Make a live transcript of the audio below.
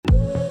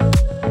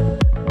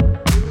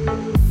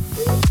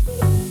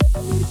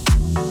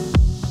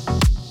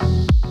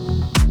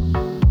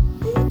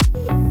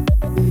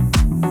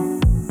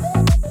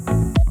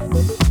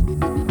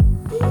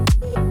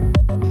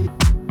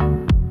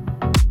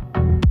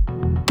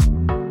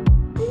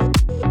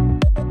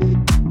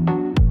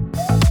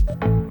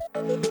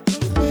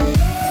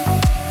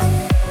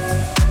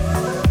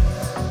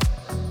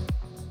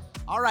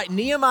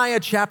Nehemiah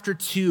chapter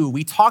 2.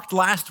 We talked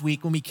last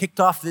week when we kicked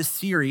off this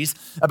series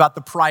about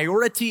the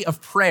priority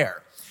of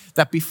prayer.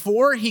 That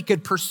before he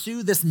could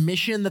pursue this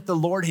mission that the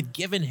Lord had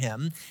given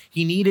him,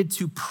 he needed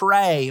to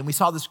pray. And we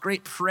saw this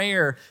great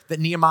prayer that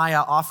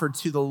Nehemiah offered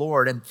to the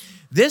Lord. And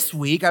this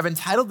week, I've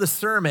entitled the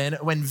sermon,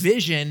 When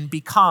Vision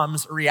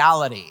Becomes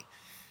Reality.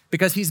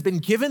 Because he's been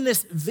given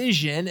this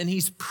vision and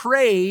he's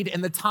prayed,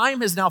 and the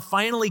time has now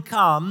finally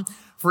come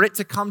for it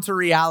to come to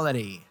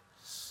reality.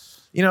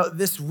 You know,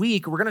 this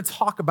week, we're going to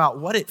talk about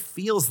what it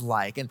feels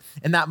like and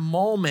that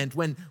moment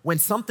when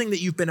something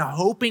that you've been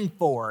hoping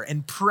for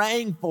and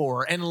praying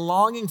for and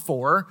longing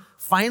for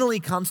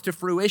finally comes to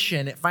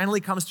fruition. It finally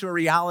comes to a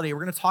reality. We're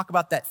going to talk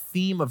about that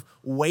theme of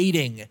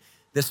waiting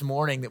this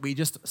morning that we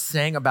just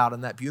sang about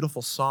in that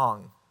beautiful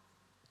song.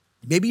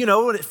 Maybe you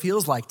know what it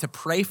feels like to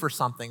pray for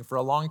something for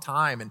a long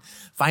time and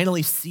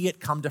finally see it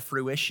come to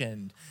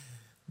fruition.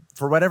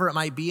 For whatever it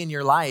might be in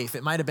your life.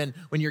 It might have been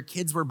when your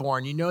kids were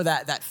born. You know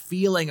that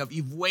feeling of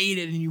you've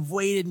waited and you've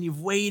waited and you've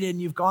waited and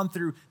you've gone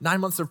through 9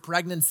 months of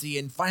pregnancy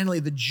and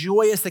finally the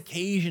joyous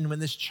occasion when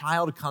this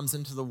child comes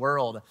into the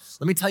world.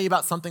 Let me tell you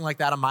about something like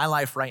that in my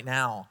life right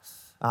now.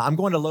 I'm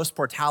going to Los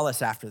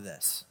Portales after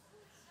this.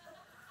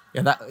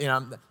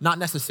 Not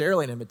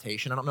necessarily an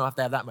invitation. I don't know if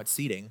they have that much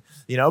seating,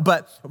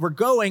 but we're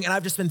going, and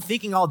I've just been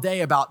thinking all day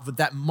about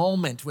that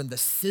moment when the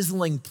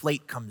sizzling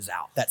plate comes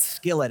out, that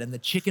skillet, and the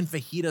chicken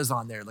fajitas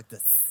on there, like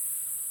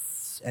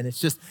this, and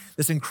it's just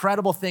this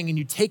incredible thing, and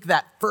you take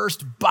that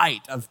first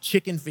bite of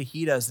chicken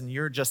fajitas, and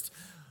you're just,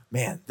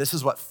 man, this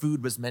is what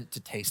food was meant to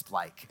taste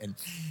like. And,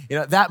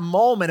 that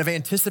moment of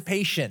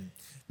anticipation,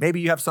 maybe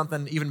you have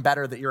something even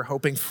better that you're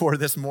hoping for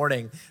this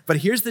morning, but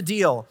here's the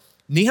deal.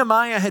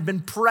 Nehemiah had been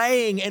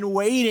praying and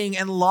waiting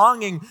and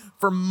longing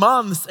for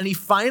months, and he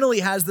finally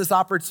has this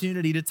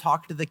opportunity to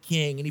talk to the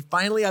king, and he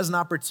finally has an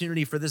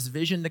opportunity for this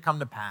vision to come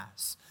to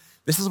pass.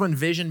 This is when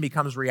vision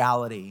becomes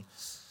reality.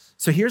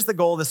 So here's the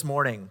goal this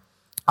morning.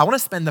 I want to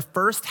spend the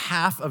first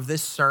half of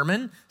this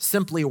sermon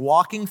simply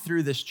walking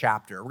through this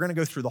chapter. We're going to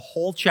go through the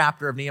whole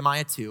chapter of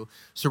Nehemiah 2.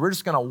 So we're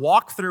just going to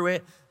walk through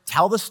it,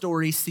 tell the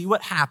story, see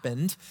what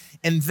happened,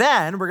 and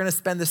then we're going to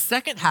spend the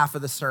second half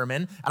of the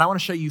sermon, and I want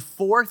to show you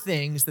 4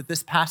 things that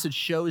this passage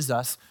shows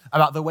us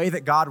about the way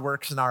that God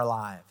works in our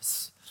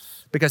lives.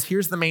 Because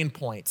here's the main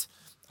point.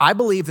 I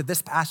believe that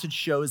this passage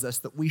shows us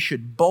that we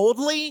should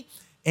boldly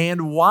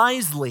and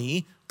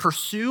wisely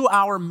pursue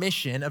our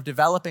mission of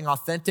developing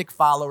authentic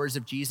followers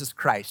of Jesus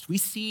Christ. We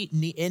see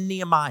in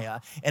Nehemiah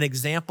an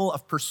example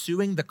of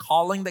pursuing the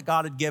calling that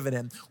God had given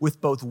him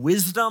with both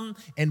wisdom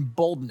and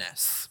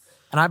boldness.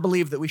 And I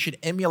believe that we should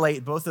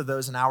emulate both of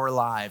those in our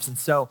lives. And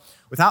so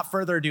without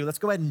further ado, let's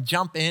go ahead and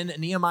jump in.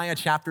 Nehemiah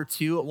chapter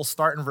 2, we'll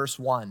start in verse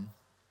 1.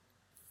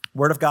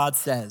 Word of God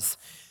says,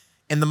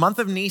 "In the month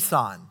of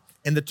Nisan,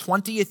 in the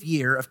 20th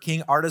year of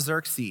King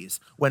Artaxerxes,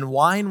 when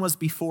wine was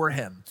before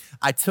him,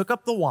 I took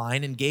up the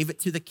wine and gave it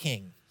to the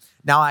king.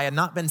 Now I had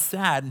not been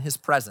sad in his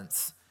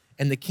presence.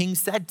 And the king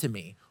said to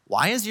me,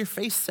 'Why is your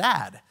face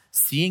sad,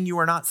 seeing you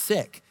are not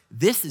sick?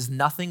 This is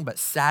nothing but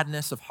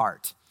sadness of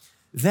heart.'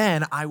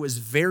 Then I was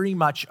very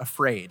much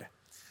afraid.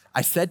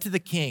 I said to the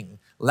king,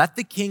 'Let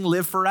the king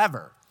live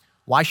forever.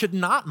 Why should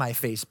not my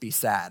face be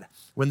sad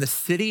when the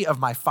city of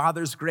my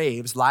father's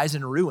graves lies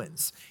in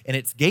ruins and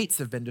its gates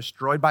have been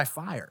destroyed by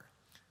fire?'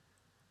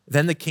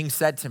 Then the king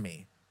said to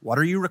me, 'What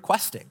are you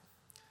requesting?'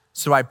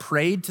 So I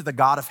prayed to the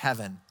God of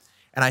heaven,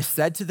 and I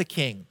said to the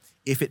king,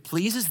 'If it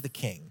pleases the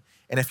king,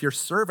 and if your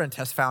servant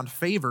has found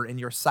favor in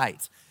your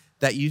sight,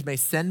 that you may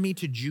send me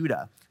to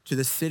Judah, to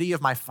the city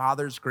of my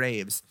father's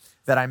graves,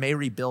 that I may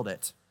rebuild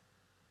it.'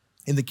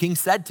 And the king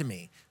said to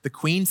me, the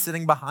queen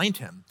sitting behind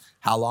him,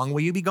 'How long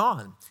will you be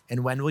gone?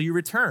 And when will you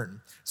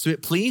return?' So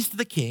it pleased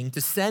the king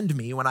to send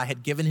me when I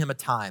had given him a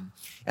time.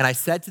 And I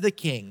said to the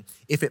king,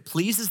 'If it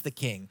pleases the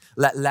king,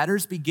 let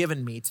letters be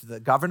given me to the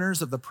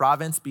governors of the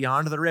province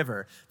beyond the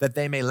river, that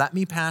they may let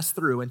me pass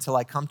through until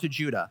I come to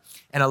Judah,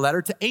 and a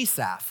letter to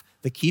Asaph,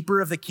 the keeper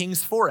of the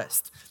king's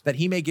forest, that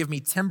he may give me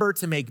timber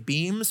to make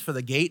beams for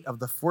the gate of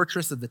the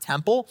fortress of the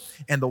temple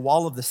and the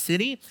wall of the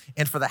city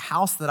and for the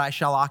house that I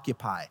shall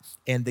occupy.'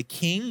 And the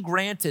king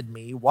granted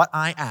me what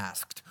I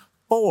asked,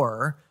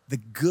 for the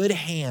good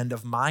hand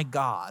of my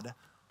God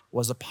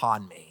was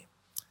upon me."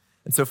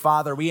 And so,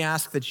 Father, we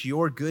ask that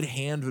your good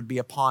hand would be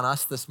upon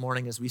us this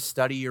morning as we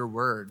study your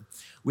word.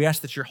 We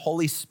ask that your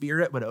Holy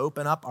Spirit would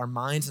open up our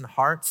minds and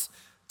hearts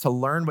to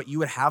learn what you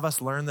would have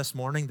us learn this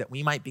morning, that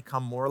we might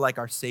become more like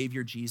our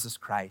Savior, Jesus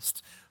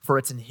Christ. For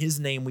it's in his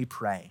name we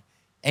pray.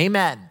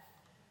 Amen.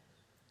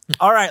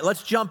 All right,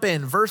 let's jump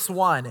in. Verse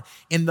 1,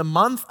 in the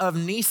month of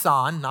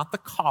Nisan, not the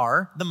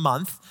car, the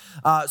month.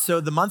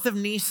 So the month of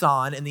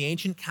Nisan in the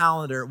ancient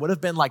calendar would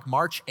have been like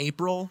March,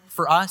 April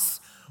for us.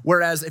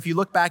 Whereas if you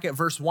look back at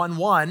verse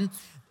 1:1,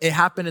 it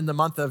happened in the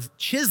month of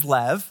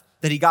Chislev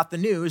that he got the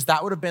news.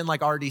 That would have been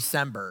like our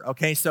December,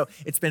 okay? So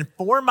it's been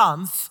 4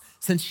 months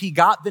since he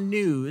got the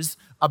news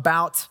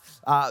about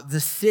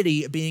the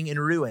city being in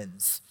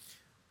ruins.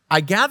 I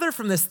gather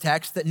from this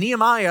text that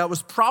Nehemiah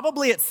was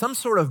probably at some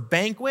sort of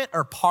banquet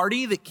or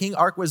party that King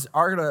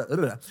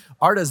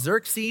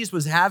Artaxerxes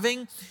was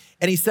having.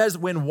 And he says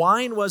when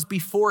wine was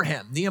before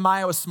him,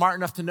 Nehemiah was smart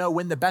enough to know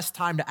when the best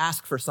time to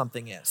ask for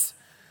something is.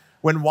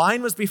 When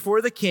wine was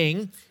before the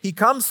king, he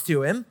comes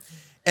to him,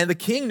 and the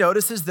king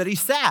notices that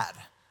he's sad.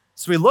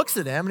 So he looks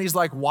at him and he's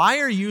like, why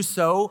are you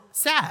so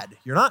sad?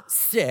 You're not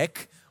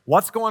sick.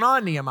 What's going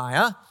on,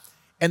 Nehemiah?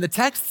 And the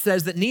text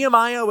says that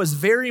Nehemiah was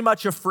very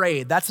much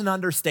afraid. That's an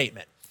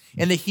understatement.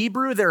 In the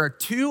Hebrew, there are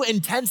two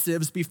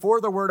intensives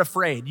before the word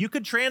afraid. You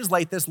could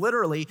translate this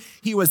literally.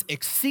 He was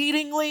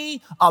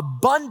exceedingly,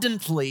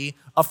 abundantly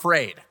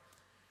afraid.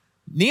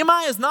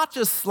 Nehemiah is not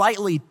just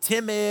slightly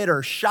timid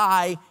or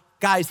shy.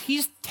 Guys,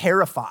 he's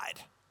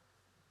terrified.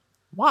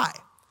 Why? I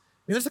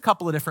mean, there's a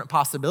couple of different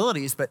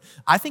possibilities, but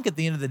I think at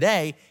the end of the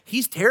day,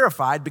 he's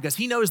terrified because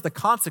he knows the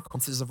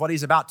consequences of what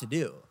he's about to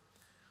do.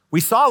 We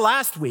saw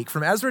last week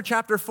from Ezra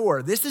chapter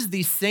 4, this is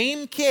the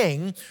same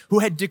king who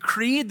had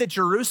decreed that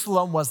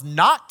Jerusalem was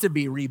not to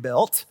be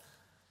rebuilt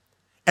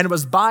and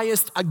was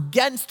biased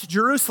against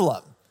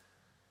Jerusalem.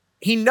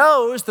 He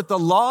knows that the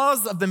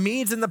laws of the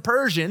Medes and the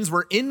Persians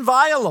were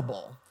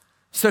inviolable.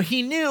 So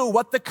he knew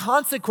what the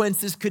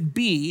consequences could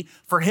be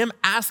for him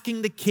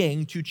asking the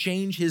king to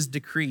change his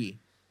decree.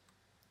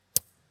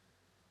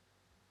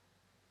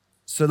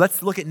 So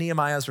let's look at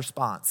Nehemiah's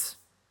response.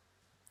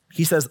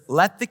 He says,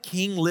 let the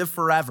king live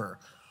forever.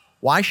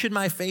 Why should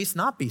my face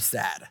not be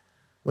sad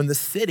when the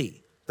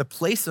city, the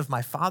place of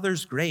my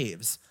father's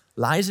graves,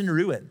 lies in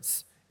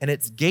ruins and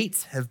its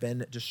gates have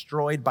been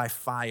destroyed by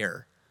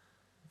fire?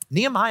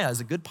 Nehemiah is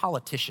a good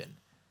politician.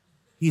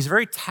 He's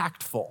very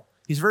tactful.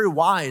 He's very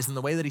wise in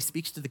the way that he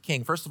speaks to the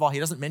king. First of all, he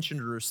doesn't mention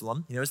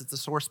Jerusalem. He knows it's a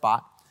sore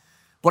spot.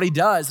 What he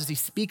does is he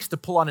speaks to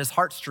pull on his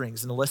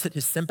heartstrings and elicit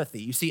his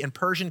sympathy. You see, in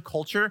Persian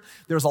culture,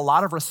 there was a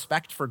lot of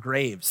respect for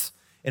graves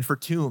and for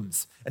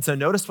tombs. And so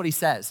notice what he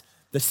says.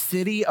 The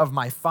city of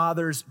my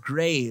father's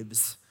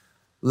graves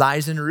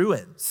lies in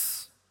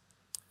ruins.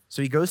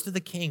 So he goes to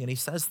the king and he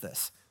says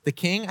this. The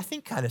king, I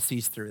think, kind of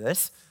sees through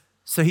this.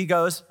 So he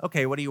goes,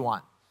 okay, what do you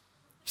want?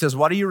 He says,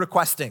 what are you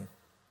requesting?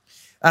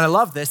 And I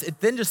love this. It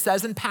then just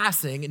says in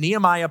passing,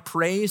 Nehemiah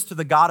prays to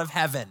the God of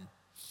heaven.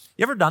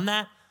 You ever done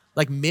that?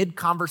 Like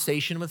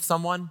mid-conversation with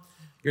someone?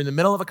 You're in the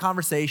middle of a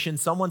conversation,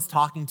 someone's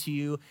talking to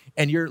you,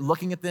 and you're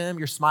looking at them,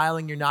 you're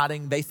smiling, you're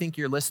nodding, they think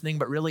you're listening,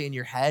 but really in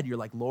your head, you're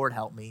like, Lord,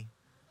 help me.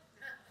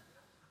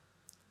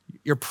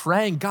 You're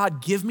praying,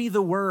 God, give me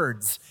the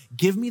words,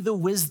 give me the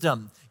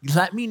wisdom.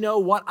 Let me know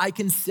what I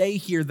can say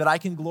here that I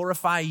can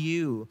glorify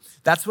you.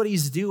 That's what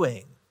he's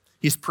doing.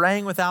 He's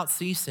praying without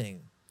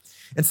ceasing.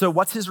 And so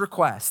what's his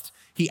request?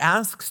 He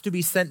asks to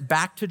be sent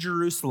back to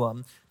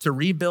Jerusalem to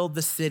rebuild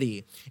the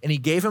city, and he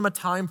gave him a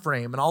time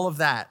frame and all of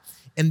that.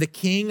 And the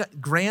king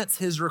grants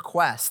his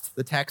request,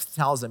 the text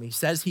tells him. He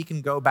says he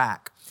can go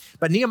back.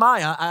 But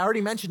Nehemiah, I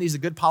already mentioned he's a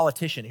good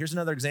politician. Here's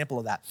another example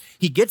of that.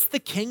 He gets the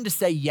king to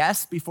say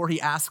yes before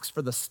he asks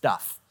for the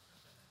stuff.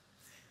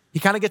 He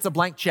kind of gets a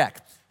blank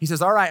check. He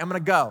says, all right, I'm going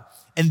to go.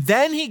 And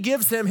then he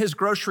gives him his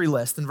grocery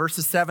list in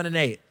verses 7 and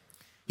 8.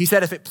 He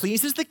said, if it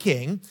pleases the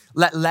king,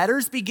 let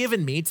letters be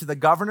given me to the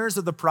governors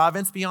of the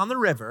province beyond the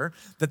river,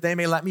 that they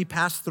may let me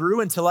pass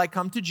through until I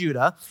come to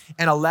Judah,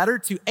 and a letter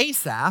to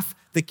Asaph,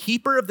 the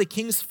keeper of the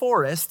king's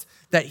forest,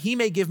 that he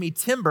may give me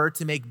timber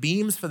to make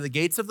beams for the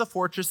gates of the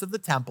fortress of the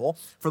temple,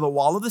 for the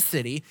wall of the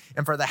city,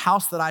 and for the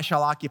house that I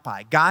shall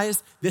occupy.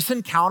 Guys, this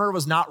encounter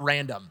was not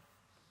random.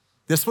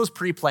 This was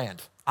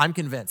pre-planned, I'm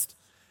convinced,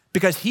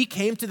 because he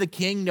came to the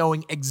king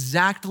knowing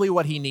exactly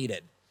what he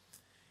needed.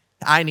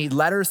 I need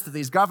letters to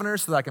these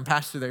governors so that I can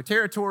pass through their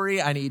territory.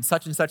 I need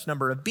such and such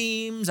number of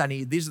beams.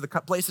 These are the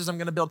places I'm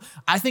going to build.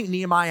 I think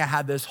Nehemiah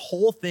had this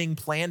whole thing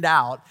planned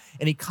out,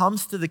 and he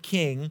comes to the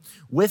king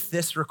with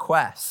this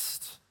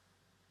request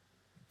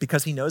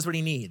because he knows what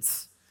he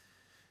needs.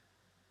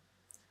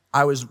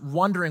 I was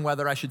wondering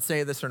whether I should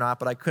say this or not,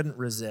 but I couldn't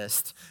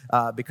resist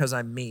because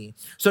I'm me.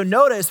 So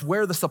notice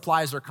where the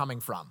supplies are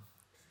coming from.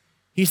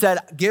 He said,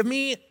 give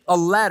me a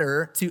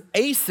letter to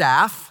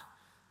Asaph,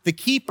 the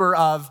keeper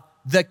of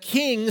the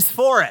king's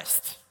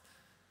forest.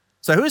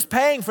 So who's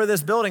paying for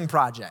this building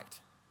project?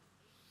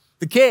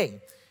 The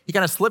king. He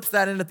kind of slips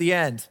that in at the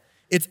end.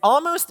 It's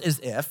almost as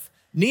if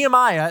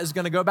Nehemiah is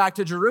going to go back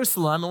to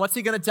Jerusalem, and what's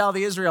he going to tell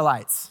the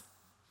Israelites?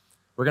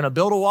 We're going to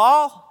build a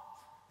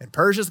wall, and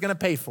Persia's going to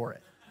pay for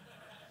it.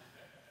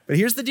 But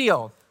here's the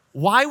deal.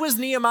 Why was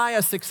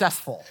Nehemiah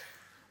successful?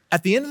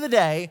 At the end of the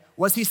day,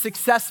 was he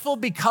successful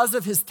because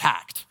of his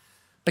tact,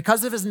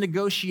 because of his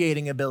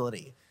negotiating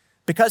ability,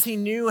 because he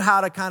knew how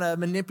to kind of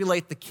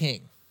manipulate the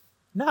king?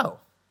 No.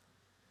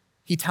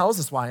 He tells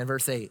us why in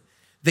verse 8.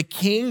 The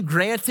king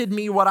granted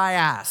me what I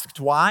asked.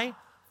 Why?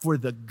 For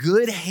the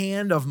good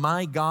hand of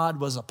my God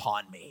was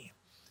upon me.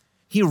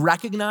 He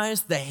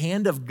recognized the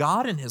hand of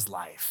God in his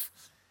life.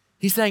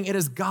 He's saying it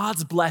is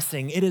God's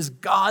blessing. It is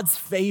God's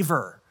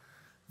favor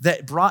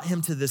that brought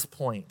him to this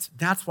point.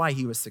 That's why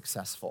he was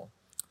successful.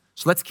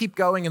 So let's keep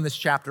going in this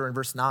chapter in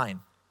verse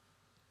 9.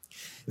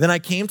 Then I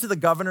came to the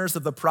governors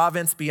of the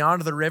province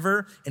beyond the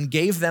river and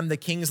gave them the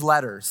king's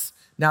letters.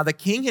 Now the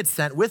king had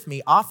sent with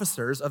me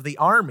officers of the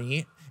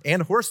army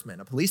and horsemen,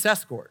 a police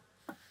escort.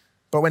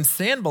 But when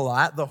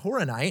Sanballat the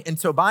Horonite and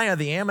Tobiah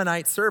the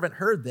Ammonite servant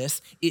heard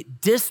this,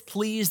 it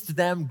displeased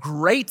them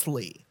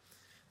greatly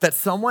that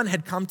someone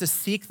had come to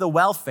seek the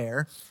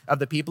welfare of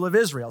the people of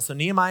Israel. So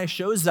Nehemiah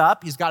shows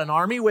up, he's got an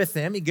army with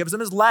him, he gives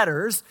them his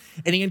letters,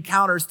 and he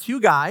encounters two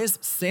guys,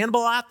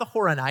 Sanballat the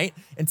Horonite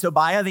and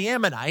Tobiah the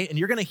Ammonite, and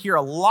you're gonna hear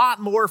a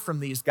lot more from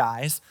these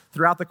guys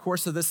throughout the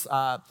course of this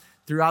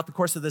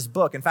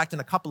book. In fact, in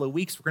a couple of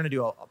weeks, we're gonna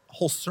do a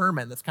whole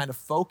sermon that's kind of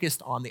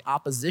focused on the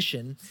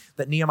opposition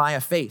that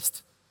Nehemiah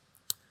faced.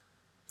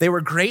 They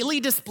were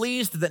greatly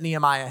displeased that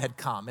Nehemiah had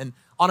come, and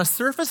on a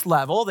surface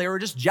level, they were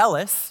just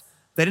jealous.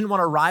 They didn't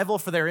want to rival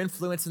for their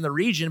influence in the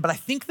region, but I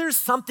think there's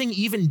something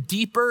even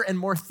deeper and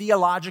more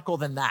theological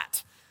than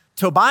that.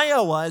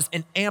 Tobiah was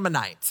an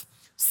Ammonite.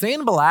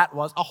 Sanballat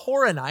was a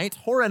Horonite.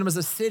 Horon was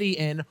a city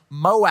in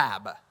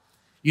Moab.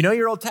 You know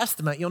your Old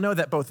Testament, you'll know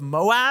that both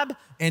Moab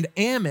and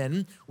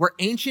Ammon were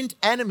ancient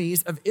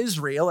enemies of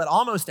Israel at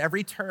almost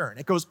every turn.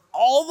 It goes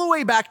all the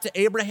way back to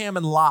Abraham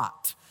and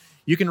Lot.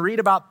 You can read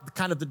about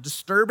kind of the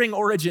disturbing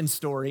origin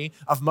story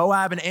of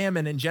Moab and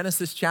Ammon in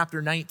Genesis chapter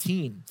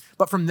 19.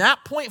 But from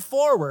that point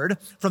forward,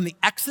 from the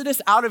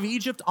Exodus out of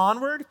Egypt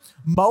onward,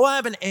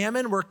 Moab and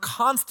Ammon were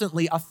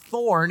constantly a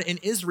thorn in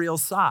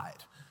Israel's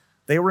side.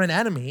 They were an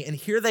enemy, and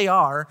here they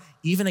are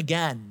even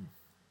again.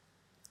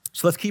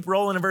 So let's keep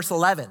rolling in verse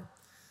 11.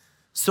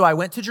 So I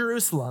went to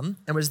Jerusalem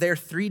and was there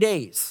 3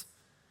 days.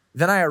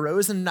 Then I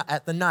arose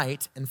at the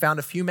night and found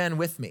a few men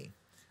with me.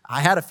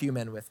 I had a few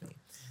men with me.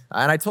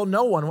 And I told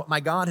no one what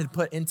my God had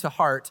put into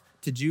heart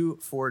to do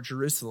for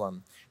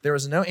Jerusalem. There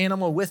was no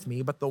animal with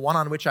me but the one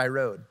on which I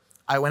rode.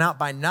 I went out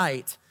by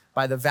night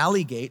by the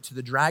valley gate to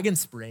the dragon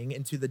spring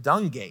and to the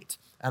dung gate.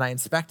 And I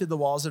inspected the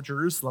walls of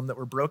Jerusalem that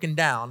were broken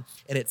down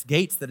and its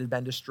gates that had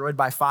been destroyed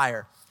by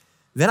fire.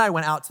 Then I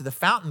went out to the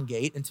fountain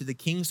gate and to the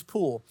king's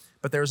pool,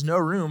 but there was no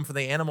room for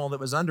the animal that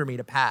was under me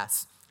to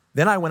pass.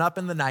 Then I went up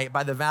in the night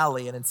by the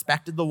valley and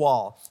inspected the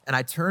wall, and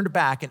I turned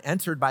back and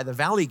entered by the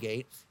valley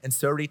gate, and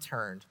so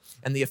returned.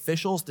 And the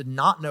officials did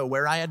not know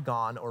where I had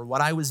gone or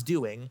what I was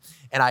doing,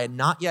 and I had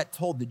not yet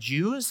told the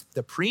Jews,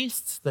 the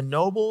priests, the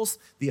nobles,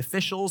 the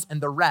officials, and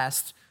the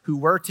rest who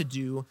were to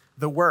do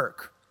the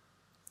work.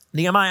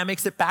 Nehemiah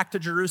makes it back to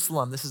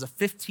Jerusalem. This is a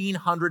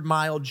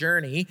 1,500-mile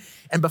journey.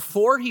 And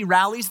before he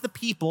rallies the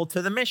people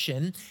to the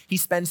mission, he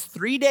spends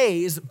 3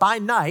 days by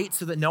night,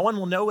 so that no one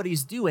will know what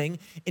he's doing,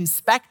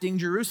 inspecting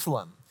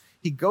Jerusalem.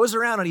 He goes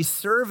around and he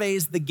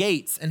surveys the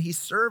gates and he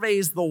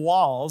surveys the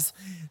walls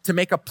to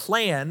make a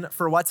plan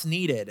for what's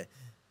needed.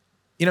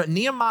 You know,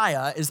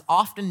 Nehemiah is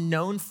often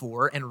known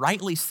for, and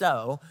rightly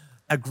so,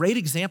 a great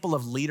example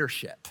of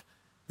leadership.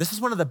 This is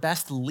one of the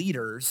best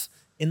leaders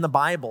in the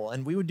Bible,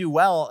 and we would do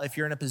well if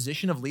you're in a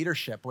position of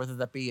leadership, whether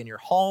that be in your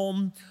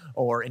home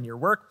or in your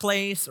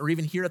workplace or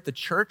even here at the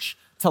church,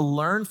 to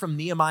learn from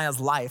Nehemiah's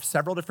life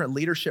several different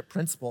leadership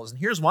principles. And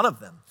here's one of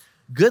them.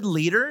 Good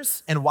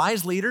leaders and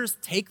wise leaders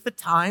take the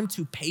time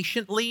to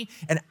patiently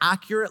and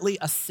accurately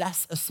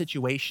assess a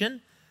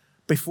situation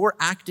before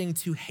acting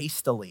too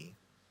hastily.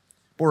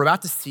 But we're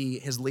about to see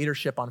his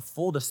leadership on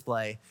full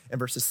display in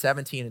verses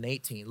 17 and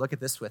 18. Look at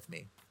this with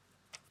me.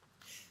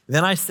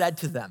 Then I said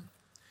to them,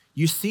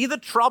 "You see the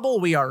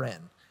trouble we are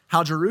in,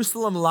 how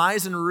Jerusalem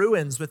lies in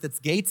ruins with its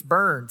gates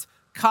burned.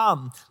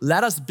 Come,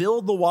 let us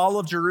build the wall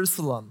of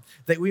Jerusalem,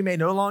 that we may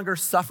no longer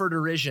suffer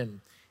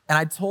derision." And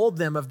I told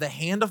them of the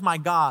hand of my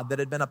God that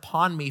had been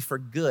upon me for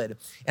good,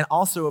 and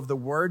also of the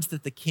words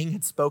that the king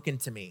had spoken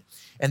to me.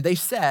 And they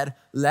said,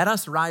 "Let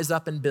us rise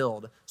up and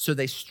build." So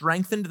they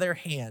strengthened their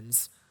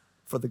hands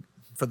for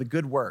the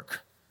good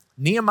work.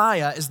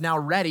 Nehemiah is now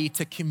ready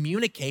to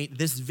communicate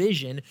this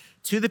vision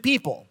to the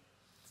people.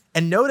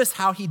 And notice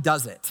how he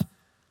does it.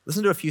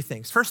 Listen to a few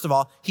things. First of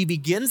all, he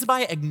begins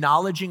by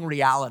acknowledging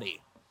reality.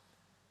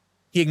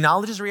 He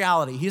acknowledges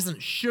reality. He doesn't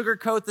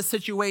sugarcoat the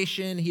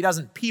situation. He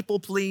doesn't people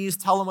please,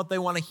 tell them what they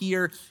want to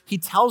hear. He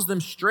tells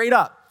them straight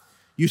up,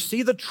 "You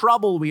see the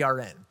trouble we are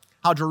in,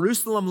 how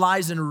Jerusalem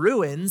lies in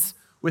ruins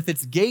with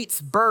its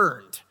gates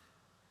burned."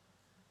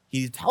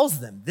 He tells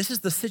them, this is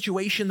the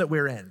situation that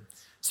we're in.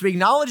 So he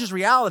acknowledges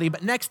reality,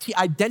 but next he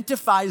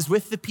identifies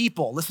with the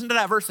people. Listen to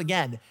that verse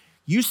again.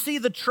 You see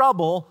the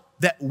trouble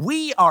that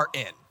we are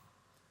in,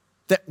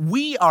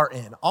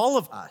 all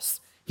of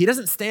us. He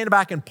doesn't stand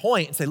back and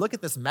point and say, look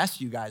at this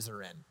mess you guys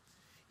are in.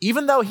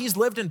 Even though he's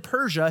lived in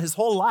Persia his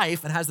whole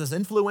life and has this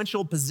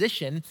influential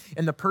position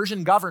in the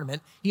Persian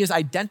government, he is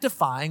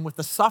identifying with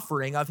the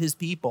suffering of his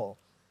people.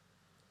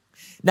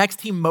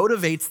 Next, he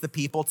motivates the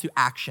people to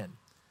action.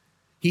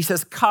 He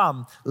says,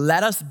 "Come,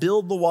 let us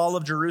build the wall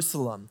of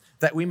Jerusalem,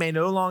 that we may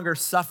no longer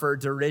suffer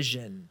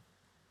derision."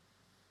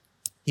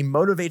 He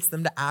motivates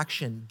them to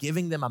action,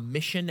 giving them a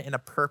mission and a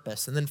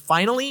purpose. And then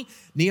finally,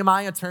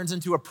 Nehemiah turns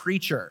into a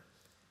preacher.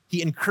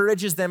 He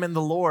encourages them in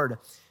the Lord.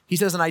 He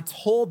says, "And I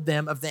told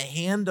them of the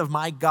hand of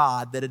my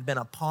God that had been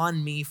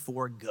upon me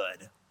for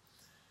good."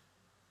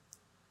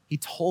 He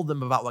told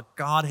them about what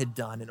God had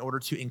done in order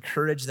to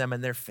encourage them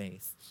in their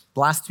faith. The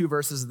last two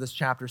verses of this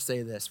chapter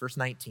say this, verse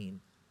 19.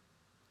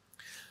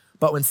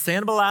 But when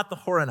Sanballat the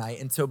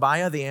Horonite and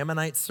Tobiah the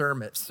Ammonite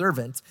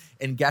servant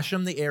and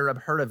Geshem the Arab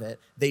heard of it,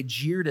 they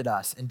jeered at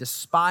us and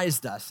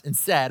despised us and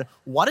said,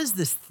 "What is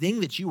this thing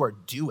that you are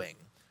doing?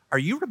 Are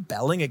you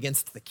rebelling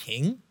against the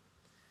king?"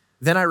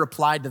 Then I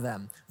replied to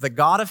them, "The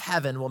God of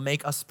heaven will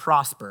make us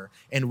prosper,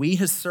 and we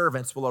his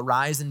servants will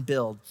arise and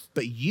build.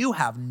 But you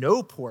have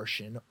no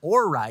portion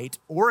or right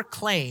or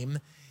claim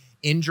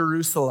in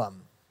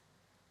Jerusalem."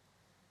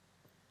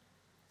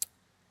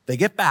 They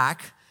get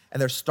back, and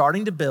they're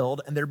starting to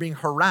build, and they're being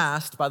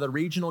harassed by the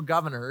regional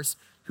governors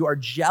who are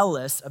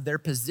jealous of their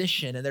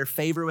position and their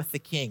favor with the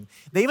king.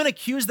 They even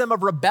accuse them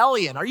of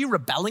rebellion. Are you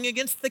rebelling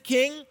against the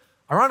king?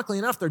 Ironically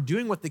enough, they're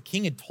doing what the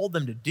king had told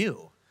them to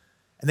do.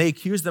 And they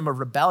accuse them of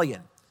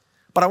rebellion.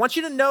 But I want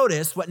you to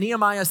notice what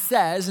Nehemiah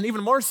says, and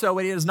even more so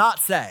what he does not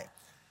say.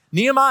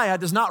 Nehemiah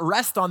does not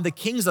rest on the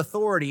king's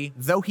authority,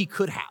 though he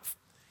could have.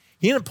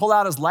 He didn't pull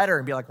out his letter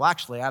and be like, "Well,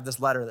 actually, I have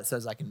this letter that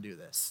says I can do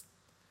this."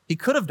 He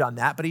could have done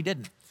that, but he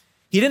didn't.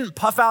 He didn't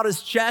puff out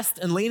his chest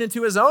and lean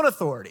into his own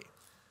authority.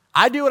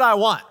 I do what I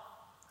want.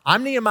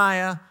 I'm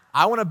Nehemiah.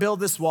 I want to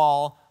build this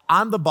wall.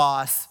 I'm the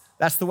boss.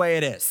 That's the way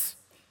it is.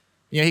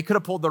 He could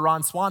have pulled the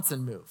Ron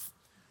Swanson move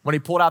when he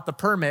pulled out the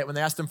permit, when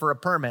they asked him for a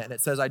permit, and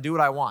it says, "I do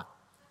what I want."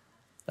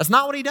 That's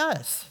not what he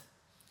does.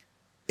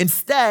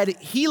 Instead,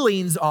 he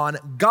leans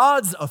on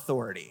God's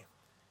authority.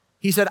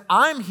 He said,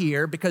 "I'm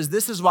here because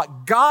this is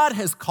what God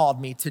has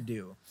called me to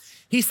do."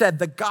 He said,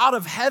 "The God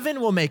of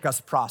heaven will make us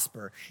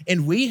prosper,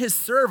 and we, his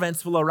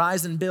servants, will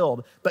arise and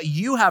build. But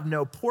you have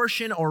no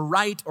portion or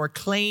right or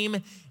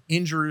claim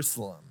in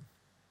Jerusalem."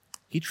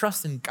 He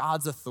trusts in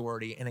God's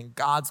authority and in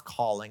God's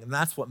calling, and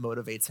that's what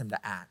motivates him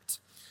to act.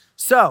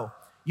 So,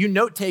 you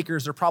note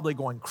takers are probably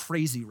going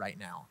crazy right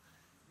now.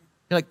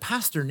 You're like,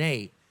 "Pastor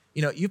Nate,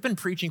 you've been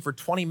preaching for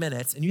 20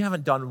 minutes and you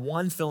haven't done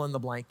one fill in the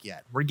blank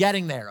yet." We're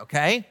getting there,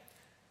 okay?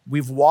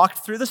 We've walked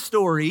through the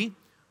story.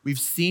 We've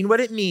seen what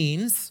it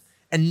means.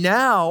 And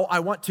now I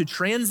want to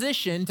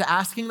transition to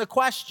asking the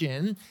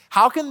question,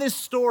 how can this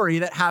story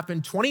that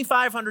happened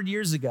 2,500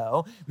 years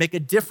ago make a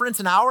difference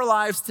in our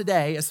lives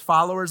today as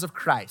followers of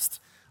Christ?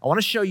 I want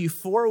to show you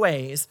 4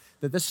 ways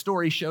that this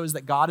story shows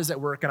that God is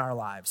at work in our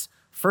lives.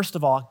 First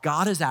of all,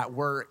 God is at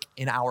work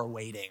in our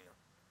waiting.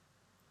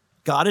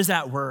 God is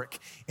at work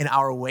in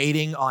our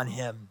waiting on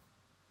him.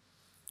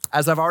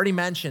 As I've already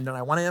mentioned, and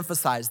I want to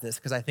emphasize this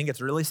because I think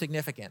it's really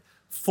significant,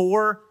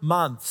 4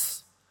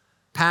 months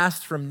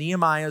passed from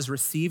Nehemiah's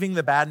receiving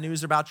the bad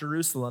news about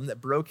Jerusalem that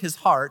broke his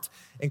heart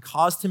and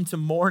caused him to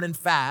mourn and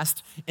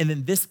fast, and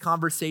then this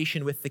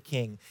conversation with the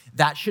king.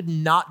 That should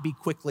not be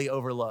quickly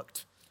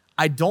overlooked.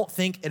 I don't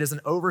think it is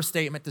an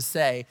overstatement to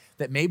say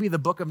that maybe the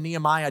book of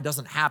Nehemiah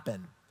doesn't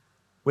happen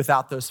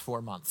without those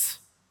 4 months.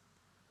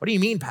 What do you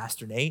mean,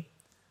 Pastor Nate?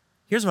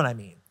 Here's what I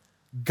mean.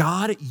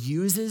 God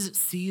uses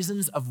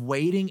seasons of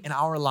waiting in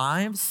our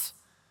lives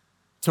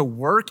to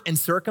work in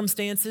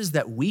circumstances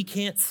that we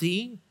can't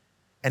see,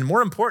 and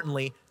more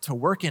importantly, to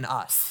work in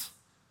us,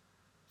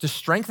 to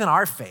strengthen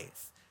our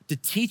faith, to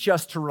teach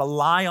us to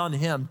rely on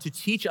him, to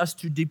teach us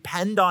to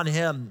depend on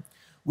him.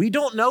 We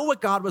don't know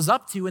what God was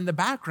up to in the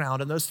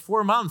background in those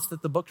 4 months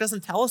that the book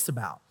doesn't tell us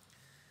about.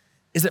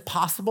 Is it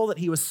possible that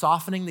he was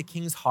softening the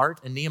king's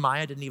heart and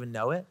Nehemiah didn't even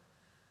know it?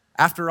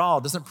 After all,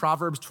 doesn't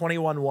Proverbs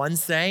 21:1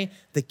 say,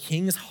 "The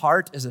king's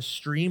heart is a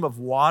stream of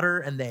water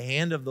in the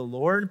hand of the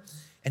Lord,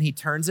 and he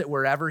turns it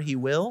wherever he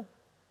will"?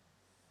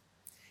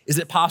 Is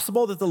it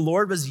possible that the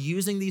Lord was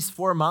using these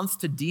 4 months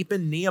to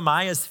deepen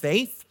Nehemiah's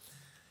faith?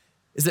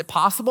 Is it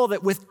possible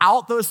that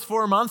without those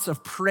 4 months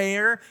of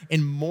prayer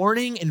and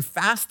mourning and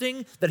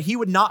fasting, that he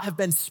would not have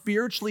been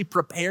spiritually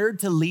prepared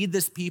to lead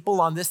this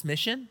people on this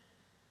mission?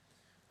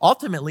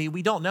 Ultimately,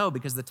 we don't know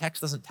because the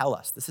text doesn't tell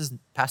us. This is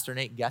Pastor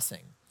Nate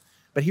guessing.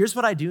 But here's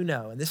what I do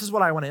know, and this is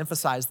what I want to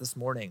emphasize this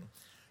morning.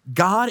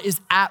 God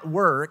is at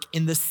work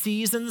in the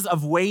seasons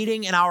of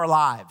waiting in our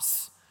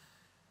lives.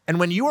 And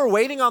when you are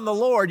waiting on the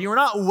Lord, you are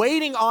not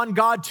waiting on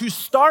God to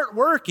start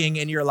working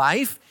in your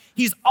life.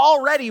 He's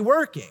already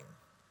working.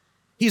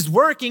 He's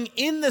working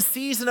in the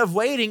season of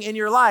waiting in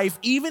your life,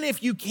 even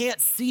if you can't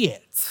see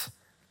it.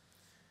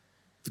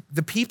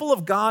 The people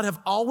of God have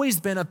always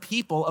been a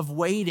people of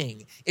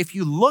waiting. If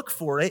you look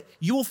for it,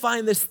 you will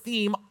find this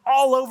theme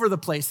all over the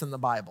place in the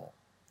Bible.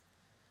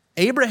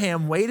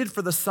 Abraham waited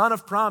for the son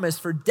of promise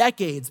for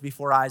decades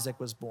before Isaac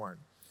was born.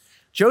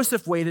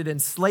 Joseph waited in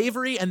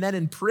slavery and then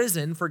in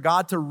prison for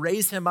God to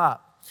raise him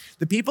up.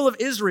 The people of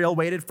Israel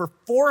waited for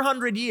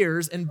 400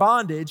 years in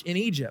bondage in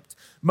Egypt.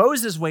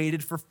 Moses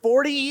waited for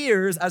 40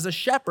 years as a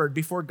shepherd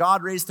before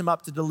God raised him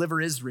up to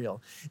deliver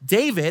Israel.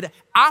 David,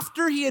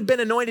 after he had been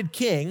anointed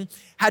king,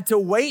 had to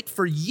wait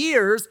for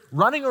years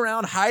running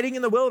around hiding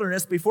in the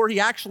wilderness before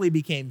he actually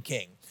became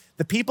king.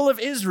 The people of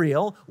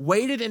Israel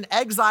waited in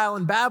exile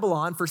in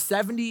Babylon for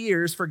 70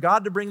 years for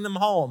God to bring them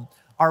home.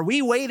 Are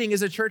we waiting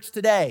as a church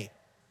today?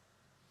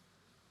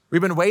 We've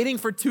been waiting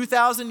for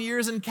 2,000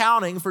 years and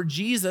counting for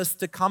Jesus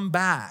to come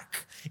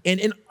back. And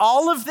in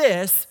all of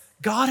this,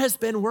 God has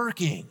been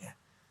working.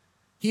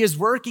 He is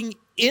working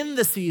in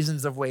the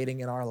seasons of waiting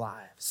in our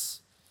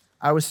lives.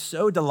 I was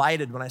so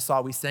delighted when I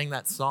saw we sang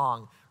that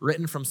song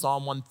written from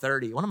Psalm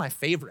 130, one of my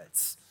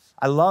favorites.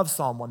 I love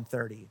Psalm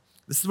 130.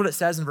 This is what it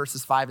says in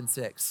verses 5 and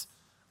 6.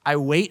 I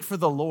wait for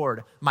the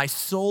Lord, my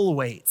soul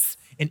waits,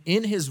 and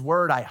in his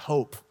word I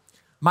hope.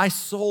 My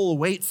soul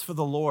waits for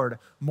the Lord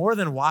more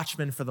than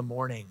watchmen for the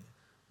morning.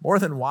 More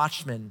than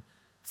watchmen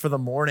for the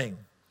morning.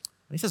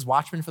 When he says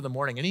watchmen for the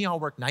morning, any of y'all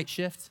work night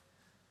shift?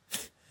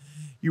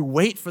 You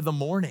wait for the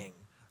morning,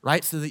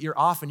 right? So that you're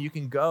off and you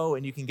can go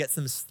and you can get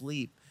some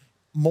sleep.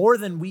 More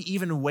than we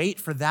even wait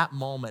for that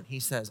moment, he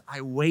says,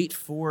 I wait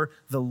for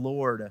the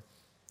Lord.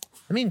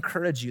 Let me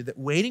encourage you that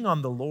waiting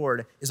on the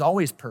Lord is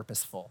always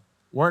purposeful.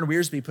 Warren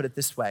Wiersbe put it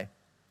this way.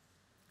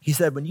 He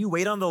said, when you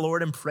wait on the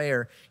Lord in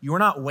prayer, you are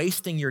not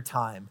wasting your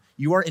time.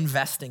 You are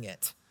investing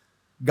it.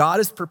 God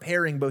is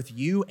preparing both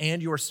you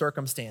and your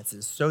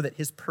circumstances so that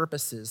his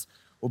purposes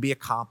will be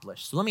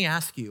accomplished. So let me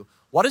ask you,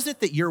 what is it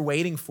that you're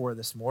waiting for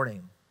this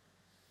morning?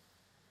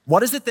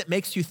 What is it that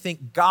makes you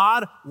think,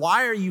 God,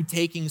 why are you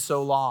taking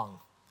so long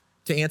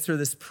to answer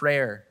this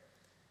prayer?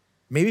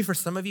 Maybe for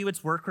some of you,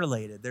 it's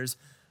work-related. There's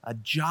a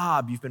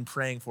job you've been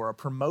praying for, a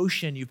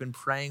promotion you've been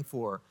praying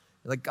for.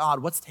 You're like,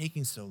 God, what's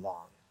taking so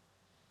long?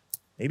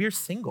 Maybe you're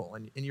single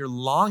and you're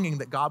longing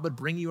that God would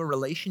bring you a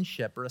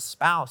relationship or a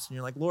spouse, and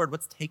you're like, Lord,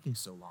 what's taking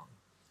so long?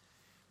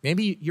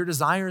 Maybe your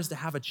desire is to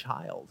have a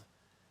child,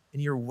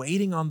 and you're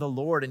waiting on the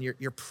Lord, and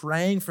you're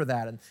praying for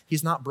that, and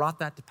he's not brought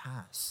that to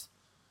pass.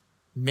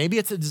 Maybe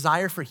it's a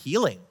desire for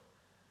healing,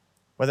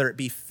 whether it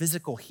be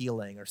physical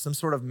healing or some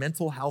sort of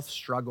mental health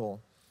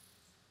struggle.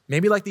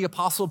 Maybe like the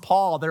Apostle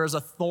Paul, there is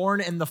a thorn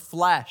in the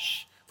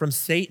flesh from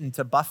Satan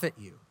to buffet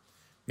you.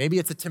 Maybe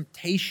it's a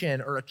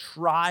temptation or a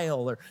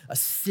trial or a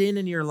sin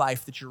in your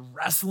life that you're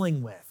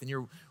wrestling with, and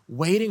you're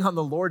waiting on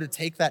the Lord to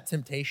take that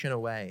temptation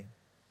away.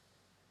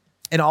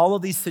 In all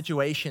of these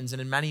situations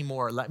and in many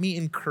more, let me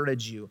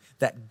encourage you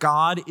that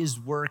God is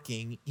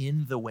working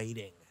in the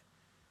waiting.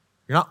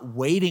 You're not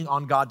waiting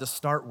on God to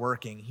start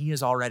working. He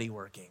is already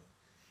working.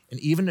 And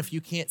even if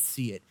you can't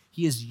see it,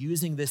 he is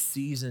using this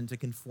season to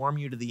conform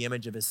you to the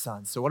image of his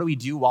son. So what do we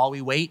do while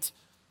we wait?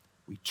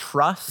 We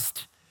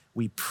trust,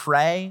 we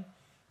pray,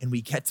 and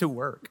we get to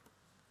work.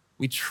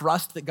 We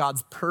trust that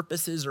God's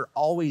purposes are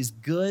always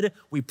good.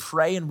 We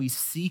pray and we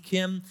seek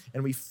him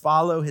and we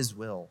follow his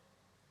will.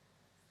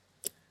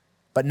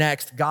 But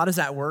next, God is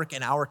at work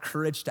in our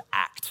courage to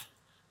act.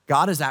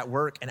 God is at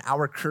work in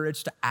our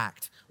courage to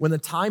act. When the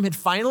time had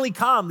finally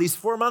come, these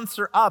 4 months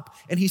are up,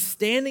 and he's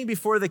standing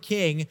before the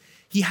king,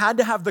 he had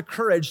to have the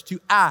courage to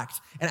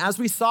act. And as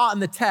we saw in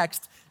the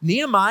text,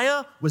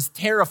 Nehemiah was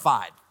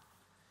terrified.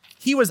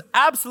 He was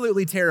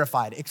absolutely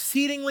terrified,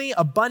 exceedingly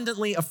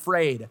abundantly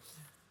afraid.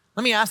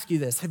 Let me ask you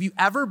this. Have you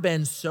ever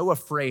been so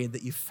afraid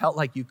that you felt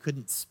like you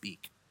couldn't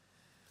speak?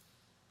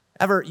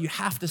 Ever, you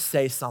have to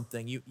say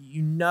something.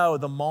 You know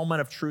the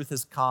moment of truth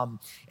has come,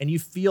 and you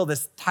feel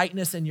this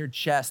tightness in your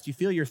chest. You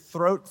feel your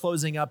throat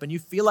closing up, and you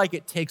feel like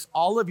it takes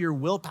all of your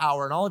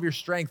willpower and all of your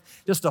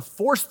strength just to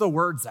force the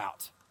words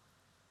out.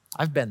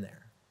 I've been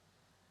there.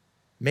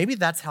 Maybe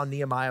that's how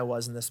Nehemiah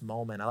was in this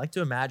moment. I like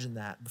to imagine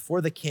that. Before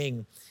the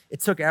king,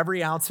 it took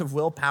every ounce of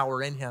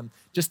willpower in him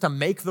just to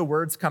make the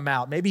words come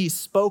out. Maybe he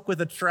spoke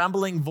with a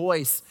trembling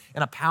voice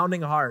and a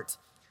pounding heart.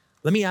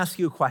 Let me ask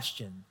you a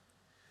question.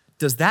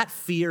 Does that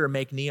fear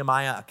make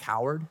Nehemiah a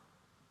coward?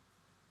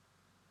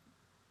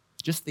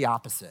 Just the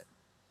opposite.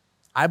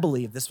 I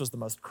believe this was the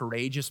most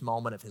courageous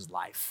moment of his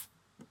life.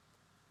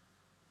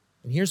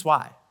 And here's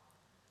why.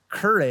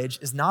 Courage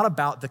is not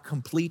about the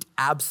complete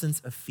absence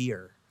of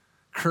fear.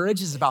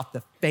 Courage is about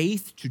the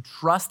faith to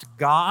trust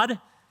God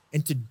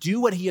and to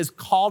do what he has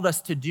called us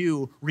to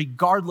do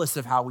regardless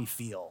of how we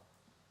feel.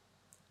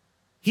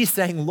 He's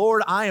saying,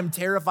 Lord, I am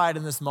terrified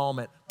in this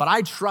moment, but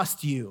I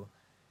trust you.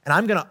 And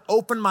I'm going to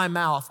open my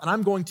mouth and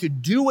I'm going to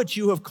do what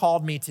you have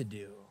called me to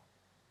do.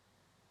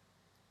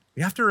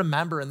 We have to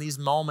remember in these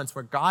moments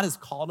where God has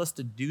called us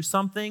to do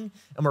something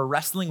and we're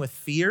wrestling with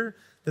fear,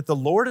 that the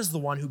Lord is the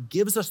one who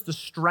gives us the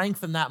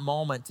strength in that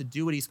moment to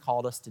do what he's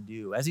called us to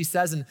do. As he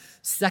says in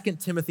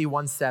 2 Timothy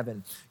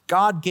 1:7,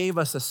 God gave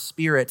us a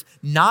spirit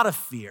not of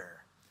fear,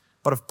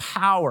 but of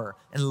power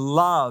and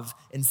love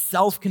and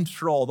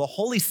self-control. The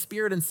Holy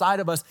Spirit inside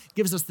of us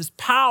gives us this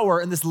power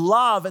and this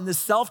love and this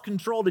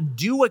self-control to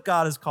do what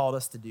God has called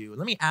us to do.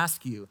 Let me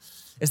ask you,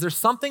 is there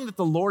something that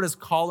the Lord is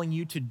calling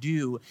you to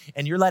do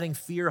and you're letting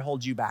fear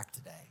hold you back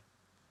today?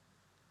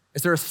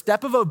 Is there a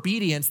step of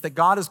obedience that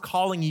God is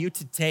calling you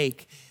to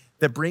take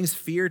that brings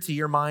fear to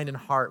your mind and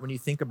heart when you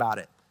think about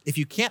it? If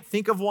you can't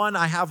think of one,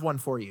 I have one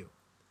for you.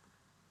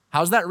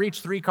 How's that Reach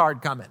 3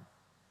 card coming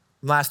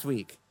from last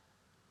week?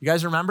 You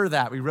guys remember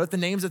that? We wrote the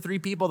names of 3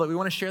 people that we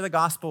want to share the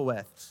gospel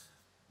with.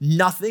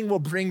 Nothing will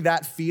bring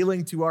that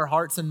feeling to our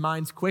hearts and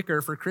minds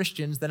quicker for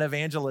Christians than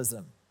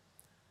evangelism.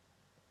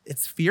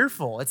 It's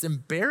fearful, it's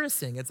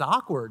embarrassing, it's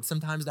awkward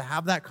sometimes to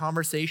have that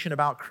conversation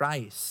about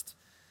Christ.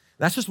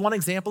 That's just one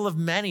example of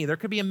many. There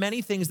could be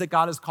many things that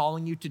God is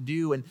calling you to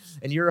do and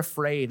you're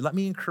afraid. Let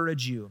me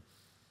encourage you.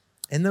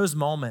 In those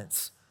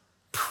moments,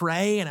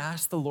 pray and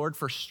ask the Lord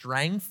for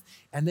strength,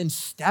 and then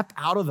step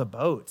out of the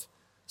boat.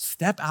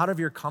 Step out of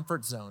your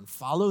comfort zone.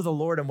 Follow the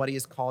Lord in what he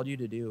has called you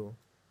to do.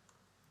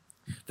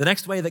 The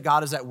next way that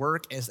God is at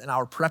work is in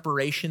our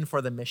preparation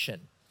for the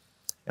mission.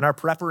 In our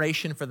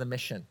preparation for the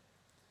mission.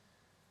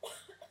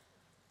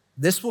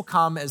 This will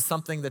come as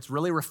something that's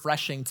really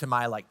refreshing to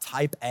my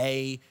type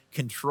A,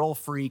 control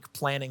freak,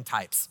 planning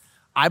types.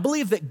 I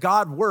believe that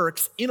God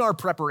works in our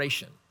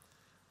preparation.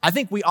 I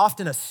think we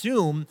often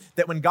assume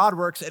that when God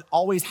works, it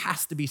always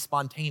has to be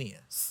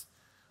spontaneous.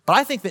 But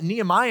I think that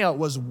Nehemiah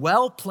was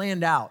well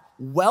planned out,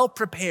 well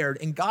prepared,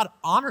 and God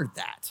honored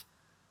that.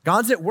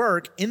 God's at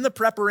work in the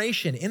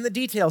preparation, in the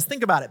details.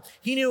 Think about it.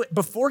 He knew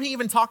before he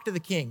even talked to the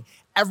king,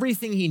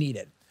 everything he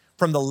needed,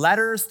 from the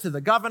letters to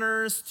the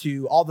governors,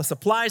 to all the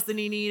supplies that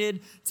he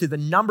needed, to the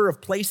number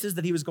of places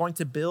that he was going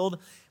to build.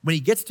 When he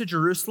gets to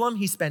Jerusalem,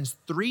 he spends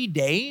 3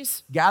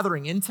 days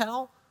gathering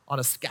intel on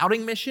a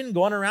scouting mission,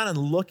 going around and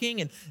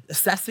looking and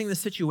assessing the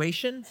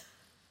situation.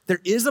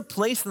 There is a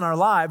place in our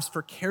lives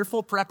for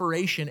careful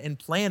preparation and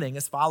planning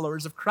as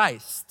followers of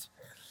Christ.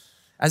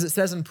 As it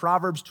says in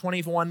Proverbs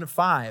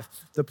 21:5,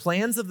 the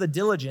plans of the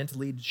diligent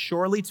lead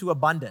surely to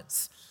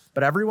abundance,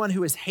 but everyone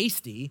who is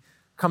hasty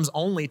comes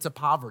only to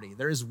poverty.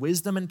 There is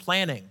wisdom in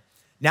planning.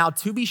 Now,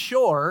 to be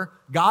sure,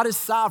 God is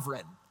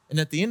sovereign, and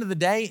at the end of the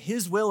day,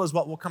 his will is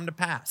what will come to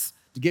pass.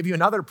 To give you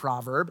another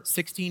proverb,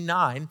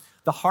 16:9,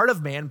 the heart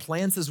of man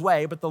plans his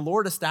way, but the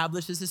Lord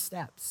establishes his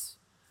steps.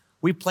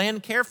 We plan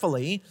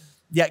carefully,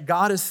 yet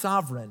God is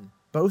sovereign.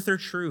 Both are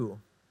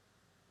true.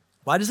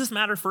 Why does this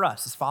matter for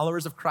us as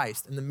followers of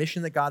Christ and the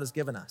mission that God has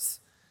given us?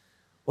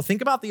 Well,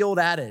 think about the old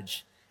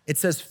adage. It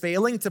says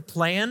failing to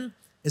plan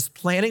is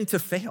planning to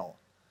fail.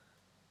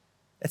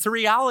 It's a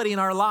reality in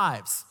our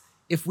lives.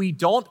 If we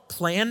don't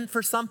plan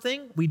for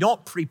something, we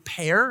don't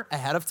prepare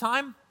ahead of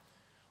time,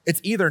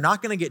 it's either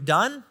not going to get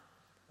done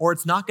or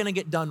it's not going to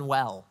get done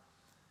well.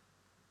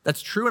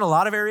 That's true in a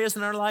lot of areas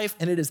in our life,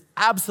 and it is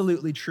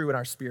absolutely true in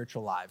our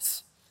spiritual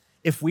lives.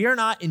 If we are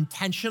not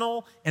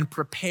intentional and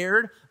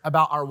prepared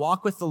about our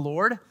walk with the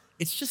Lord,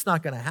 it's just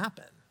not going to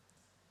happen.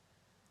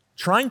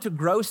 Trying to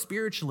grow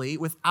spiritually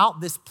without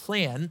this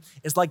plan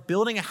is like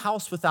building a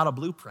house without a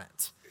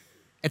blueprint.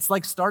 It's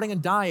like starting a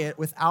diet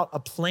without a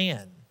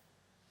plan.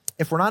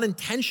 If we're not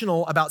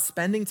intentional about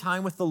spending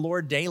time with the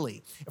Lord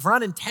daily, if we're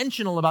not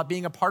intentional about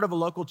being a part of a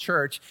local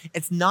church,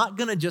 it's not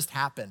going to just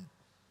happen.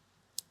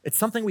 It's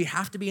something we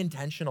have to be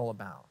intentional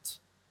about.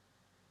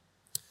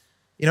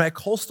 At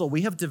Coastal,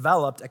 we have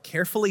developed a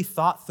carefully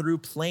thought through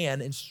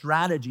plan and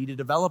strategy to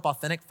develop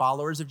authentic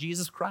followers of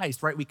Jesus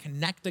Christ, right? We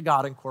connect to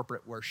God in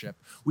corporate worship.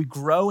 We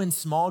grow in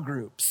small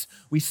groups.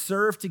 We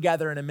serve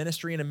together in a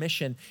ministry and a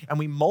mission, and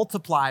we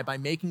multiply by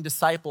making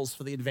disciples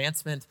for the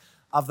advancement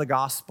of the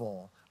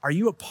gospel. Are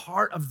you a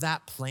part of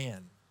that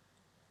plan?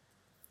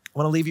 I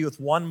want to leave you with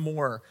one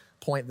more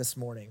point this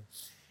morning,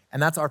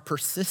 and that's our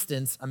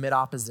persistence amid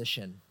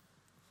opposition.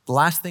 The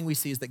last thing we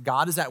see is that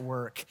God is at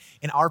work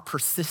in our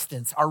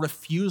persistence, our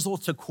refusal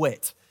to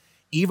quit,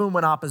 even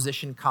when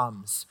opposition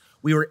comes.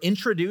 We were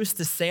introduced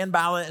to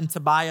Sanballat and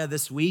Tobiah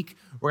this week.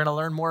 We're going to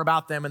learn more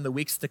about them in the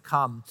weeks to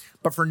come.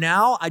 But for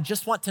now, I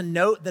just want to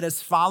note that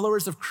as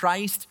followers of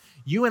Christ,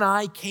 you and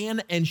I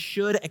can and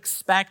should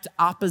expect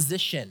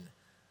opposition.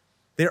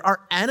 There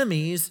are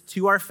enemies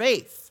to our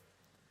faith.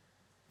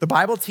 The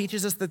Bible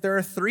teaches us that there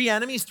are 3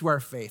 enemies to our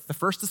faith. The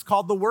first is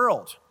called the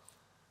world.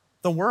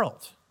 The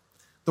world.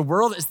 The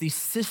world is the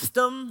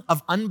system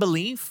of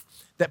unbelief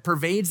that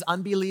pervades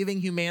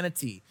unbelieving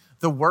humanity.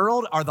 The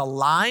world are the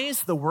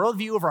lies, the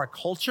worldview of our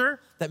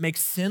culture that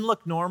makes sin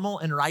look normal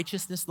and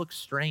righteousness look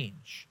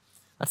strange.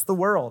 That's the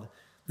world.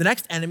 The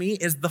next enemy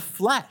is the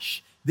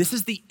flesh. This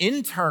is the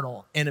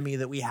internal enemy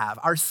that we have,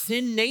 our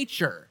sin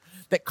nature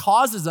that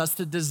causes us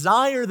to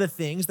desire the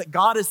things that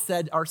God has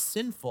said are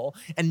sinful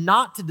and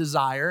not to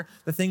desire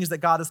the things that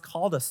God has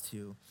called us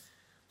to.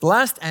 The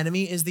last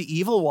enemy is the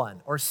evil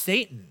one, or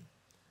Satan.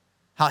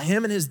 How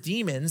him and his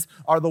demons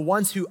are the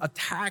ones who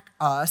attack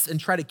us and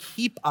try to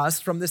keep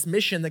us from this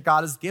mission that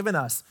God has given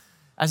us.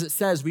 As it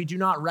says, we do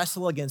not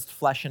wrestle against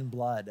flesh and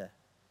blood.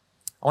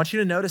 I want you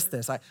to notice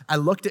this. I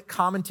looked at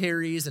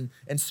commentaries and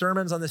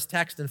sermons on this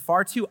text, and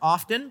far too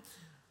often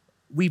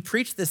we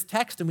preach this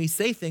text and we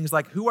say things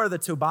like, who are the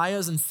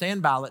Tobiahs and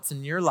Sanballats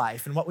in your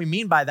life? And what we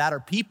mean by that are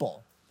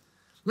people.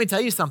 Let me tell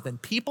you something.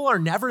 People are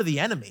never the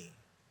enemy.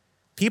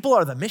 People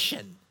are the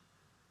mission.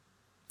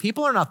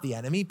 People are not the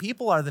enemy.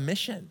 People are the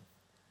mission.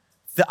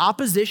 The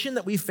opposition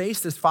that we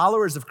face as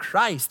followers of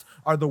Christ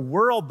are the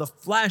world, the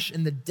flesh,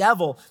 and the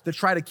devil that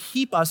try to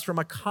keep us from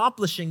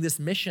accomplishing this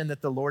mission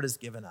that the Lord has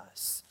given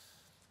us.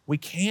 We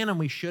can and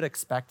we should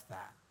expect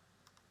that.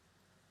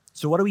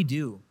 So what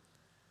do?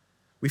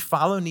 We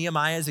follow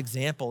Nehemiah's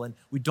example, and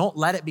we don't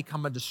let it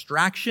become a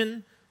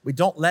distraction. We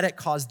don't let it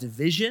cause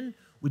division.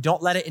 We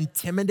don't let it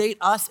intimidate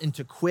us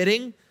into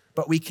quitting,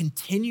 but we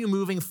continue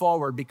moving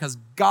forward because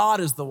God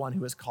is the one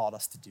who has called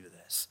us to do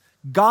this.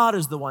 God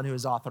is the one who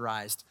has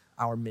authorized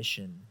our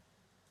mission.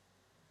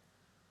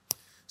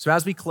 So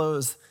as we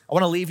close, I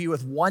want to leave you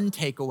with one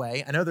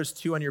takeaway. I know there's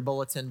two on your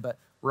bulletin, but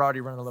we're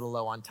already running a little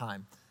low on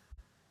time.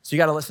 So you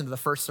got to listen to the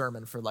first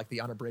sermon for like the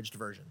unabridged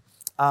version.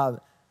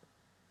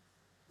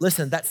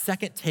 Listen, that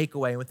second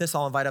takeaway, and with this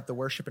I'll invite up the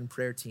worship and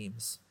prayer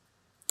teams.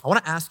 I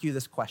want to ask you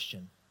this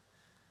question.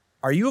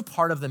 Are you a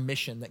part of the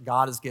mission that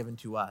God has given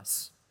to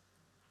us?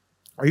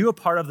 Are you a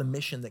part of the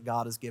mission that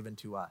God has given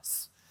to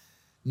us?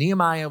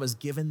 Nehemiah was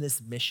given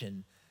this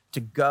mission to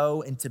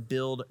go and to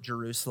build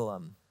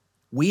Jerusalem.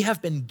 We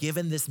have been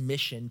given this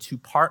mission to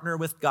partner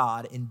with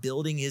God in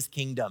building his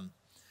kingdom.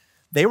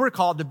 They were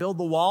called to build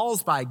the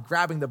walls by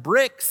grabbing the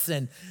bricks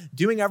and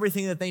doing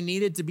everything that they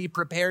needed to be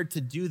prepared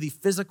to do the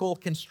physical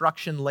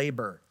construction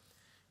labor.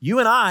 You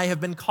and I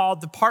have been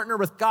called to partner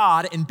with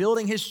God in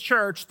building his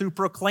church through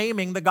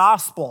proclaiming the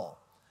gospel,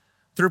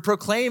 through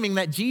proclaiming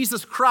that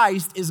Jesus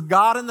Christ is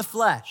God in the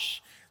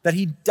flesh, that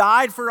he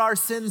died for our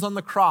sins on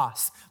the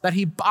cross, that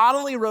he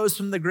bodily rose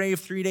from the grave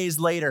 3 days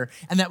later,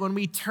 and that when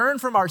we turn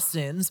from our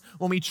sins,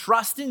 when we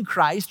trust in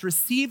Christ,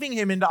 receiving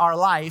him into our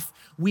life,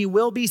 we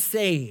will be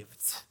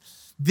saved.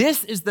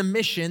 This is the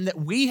mission that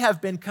we have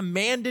been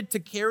commanded to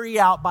carry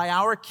out by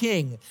our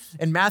King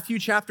in Matthew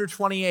chapter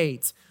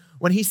 28,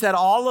 when he said,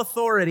 all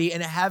authority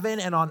in heaven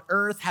and on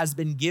earth has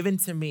been given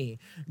to me.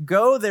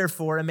 Go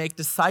therefore and make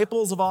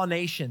disciples of all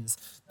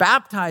nations,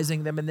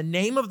 baptizing them in the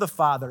name of the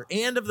Father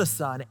and of the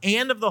Son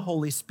and of the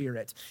Holy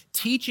Spirit,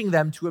 teaching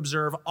them to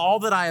observe all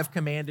that I have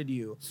commanded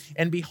you.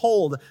 And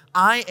behold,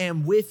 I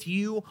am with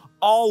you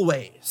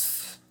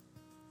always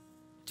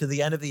to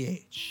the end of the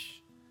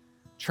age.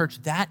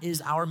 Church, that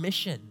is our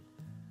mission,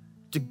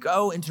 to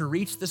go and to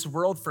reach this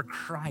world for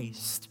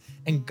Christ.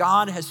 And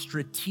God has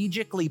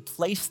strategically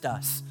placed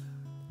us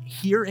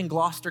here in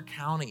Gloucester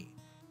County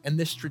in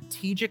this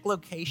strategic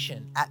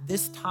location at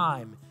this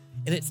time.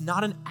 And it's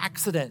not an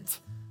accident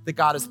that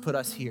God has put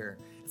us here.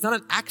 It's not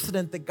an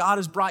accident that God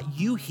has brought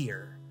you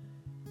here.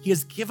 He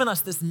has given us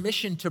this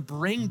mission to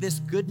bring this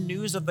good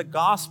news of the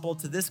gospel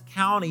to this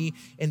county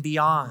and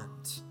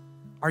beyond.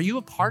 Are you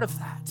a part of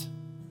that?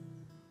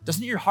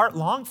 Doesn't your heart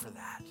long for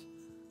that?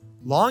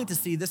 Long to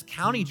see this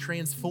county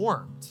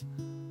transformed.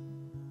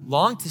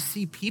 Long to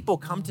see people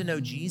come to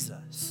know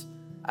Jesus.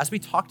 As we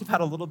talked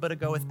about a little bit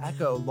ago with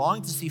Echo,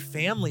 long to see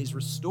families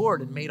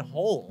restored and made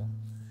whole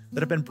that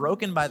have been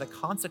broken by the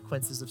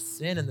consequences of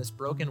sin in this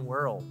broken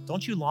world.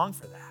 Don't you long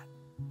for that?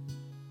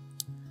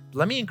 But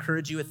let me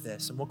encourage you with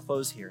this, and we'll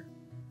close here.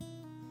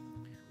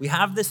 We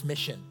have this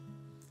mission.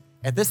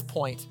 At this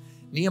point,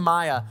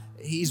 Nehemiah,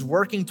 he's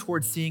working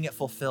towards seeing it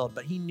fulfilled,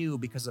 but he knew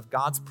because of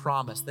God's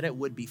promise that it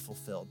would be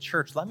fulfilled.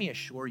 Church, let me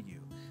assure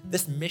you,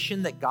 this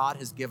mission that God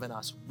has given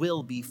us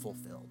will be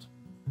fulfilled.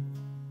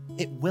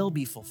 It will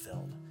be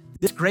fulfilled.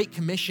 This great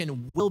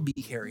commission will be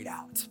carried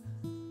out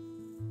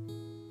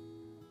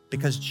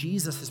because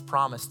Jesus has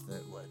promised that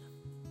it would.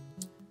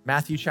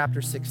 Matthew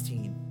chapter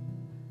 16,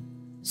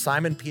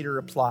 Simon Peter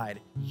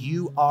replied,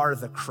 "You are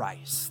the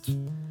Christ,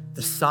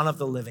 the Son of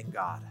the living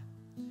God."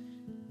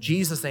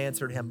 Jesus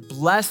answered him,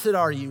 "Blessed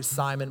are you,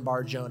 Simon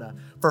Bar-Jonah,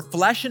 for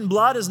flesh and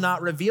blood has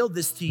not revealed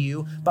this to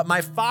you, but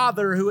my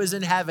Father who is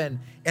in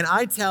heaven. And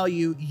I tell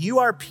you, you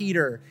are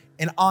Peter,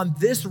 and on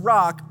this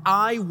rock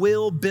I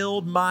will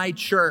build my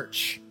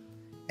church,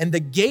 and the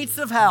gates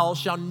of hell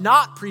shall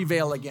not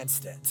prevail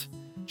against it."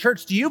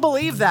 Church, do you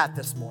believe that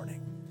this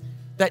morning?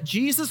 That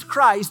Jesus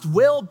Christ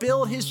will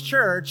build his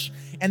church,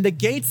 and the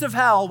gates of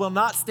hell will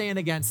not stand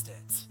against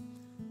it?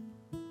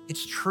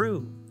 It's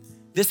true.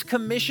 This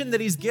commission that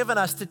he's given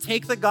us to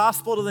take the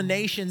gospel to the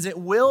nations, it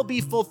will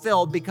be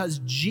fulfilled because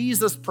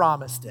Jesus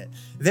promised it.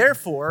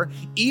 Therefore,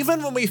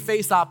 even when we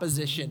face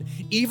opposition,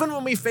 even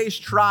when we face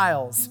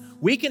trials,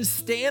 we can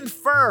stand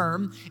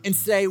firm and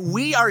say,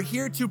 we are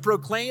here to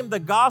proclaim the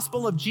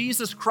gospel of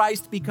Jesus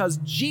Christ because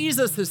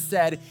Jesus has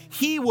said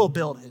he will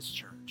build his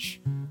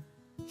church.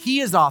 He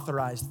has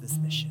authorized this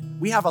mission.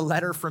 We have a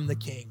letter from the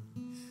King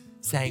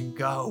saying,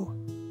 go,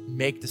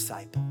 make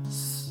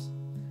disciples.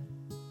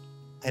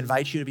 I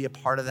invite you to be a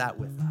part of that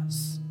with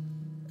us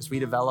as we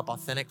develop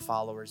authentic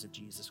followers of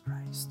Jesus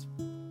Christ.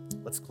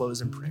 Let's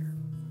close in prayer.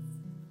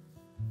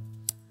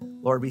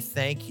 Lord, we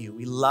thank you.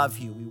 We love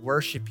you. We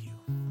worship you.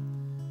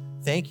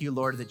 Thank you,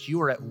 Lord, that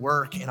you are at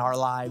work in our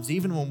lives,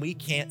 even when we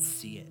can't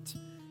see it.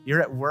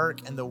 You're at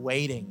work in the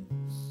waiting.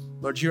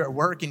 Lord, you're at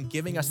work in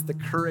giving us the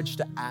courage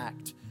to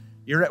act.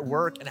 You're at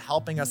work in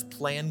helping us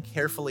plan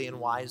carefully and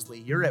wisely.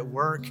 You're at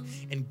work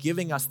in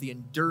giving us the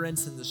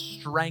endurance and the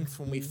strength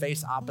when we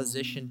face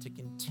opposition to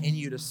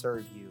continue to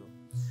serve you.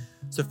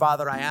 So,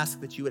 Father, I ask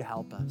that you would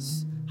help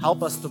us.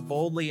 Help us to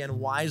boldly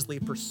and wisely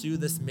pursue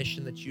this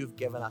mission that you've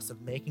given us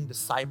of making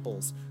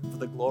disciples for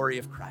the glory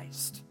of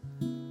Christ.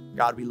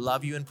 God, we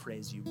love you and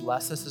praise you.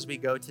 Bless us as we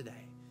go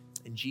today.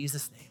 In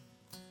Jesus' name,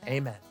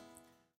 amen.